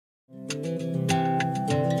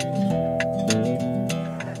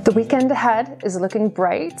The weekend ahead is looking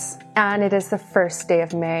bright, and it is the first day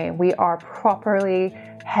of May. We are properly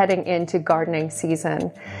heading into gardening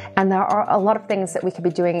season, and there are a lot of things that we could be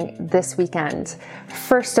doing this weekend.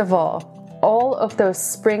 First of all of those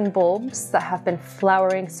spring bulbs that have been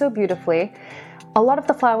flowering so beautifully, a lot of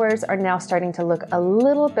the flowers are now starting to look a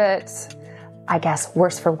little bit,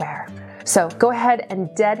 worse for wear. So go ahead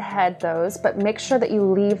and deadhead those, but make sure that you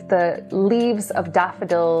leave the leaves of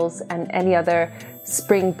daffodils and any other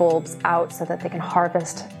spring bulbs out so that they can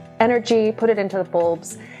harvest energy, put it into the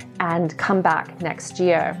bulbs, and come back next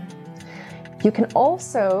year. You can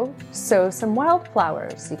also sow some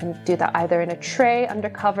wildflowers. You can do that either in a tray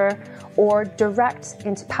under cover or direct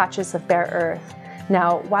into patches of bare earth.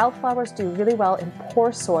 Now, wildflowers do really well in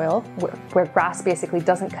poor soil where grass basically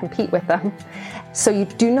doesn't compete with them. So you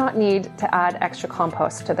do not need to add extra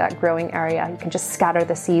compost to that growing area. You can just scatter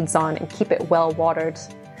the seeds on and keep it well watered.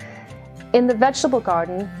 In the vegetable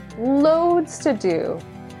garden, loads to do.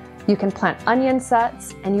 You can plant onion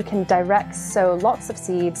sets and you can direct sow lots of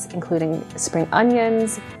seeds, including spring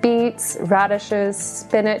onions, beets, radishes,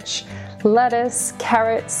 spinach, lettuce,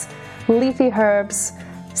 carrots, leafy herbs,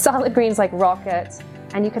 salad greens like rocket,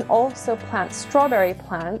 and you can also plant strawberry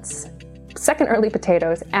plants, second early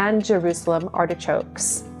potatoes, and Jerusalem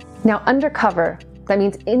artichokes. Now under cover, that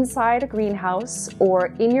means inside a greenhouse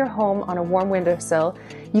or in your home on a warm windowsill,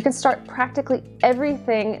 you can start practically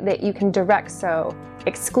everything that you can direct sow,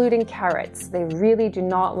 excluding carrots. They really do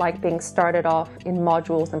not like being started off in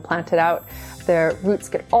modules and planted out. Their roots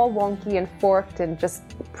get all wonky and forked and just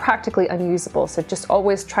practically unusable, so just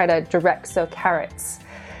always try to direct sow carrots.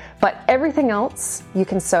 But everything else you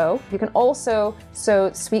can sow. You can also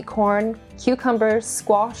sow sweet corn, cucumbers,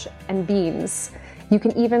 squash, and beans. You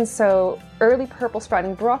can even sow early purple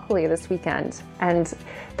sprouting broccoli this weekend. And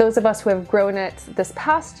those of us who have grown it this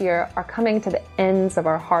past year are coming to the ends of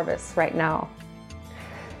our harvest right now.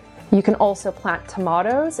 You can also plant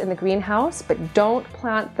tomatoes in the greenhouse, but don't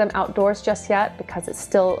plant them outdoors just yet because it's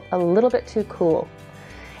still a little bit too cool.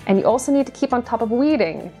 And you also need to keep on top of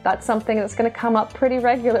weeding. That's something that's going to come up pretty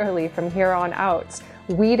regularly from here on out.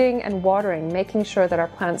 Weeding and watering, making sure that our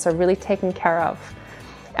plants are really taken care of.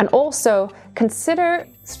 And also consider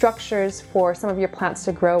structures for some of your plants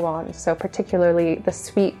to grow on. So particularly the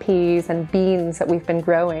sweet peas and beans that we've been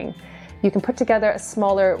growing. You can put together a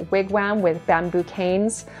smaller wigwam with bamboo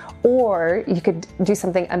canes, or you could do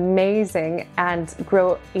something amazing and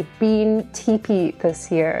grow a bean teepee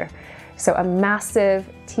this year. So a massive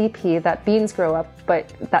teepee that beans grow up,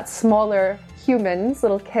 but that smaller humans,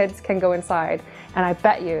 little kids, can go inside. And I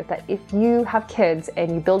bet you that if you have kids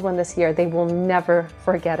and you build one this year, they will never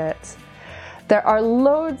forget it. There are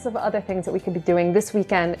loads of other things that we could be doing this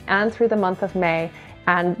weekend and through the month of May.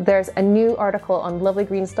 And there's a new article on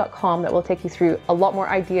lovelygreens.com that will take you through a lot more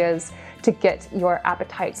ideas to get your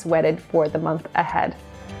appetites whetted for the month ahead.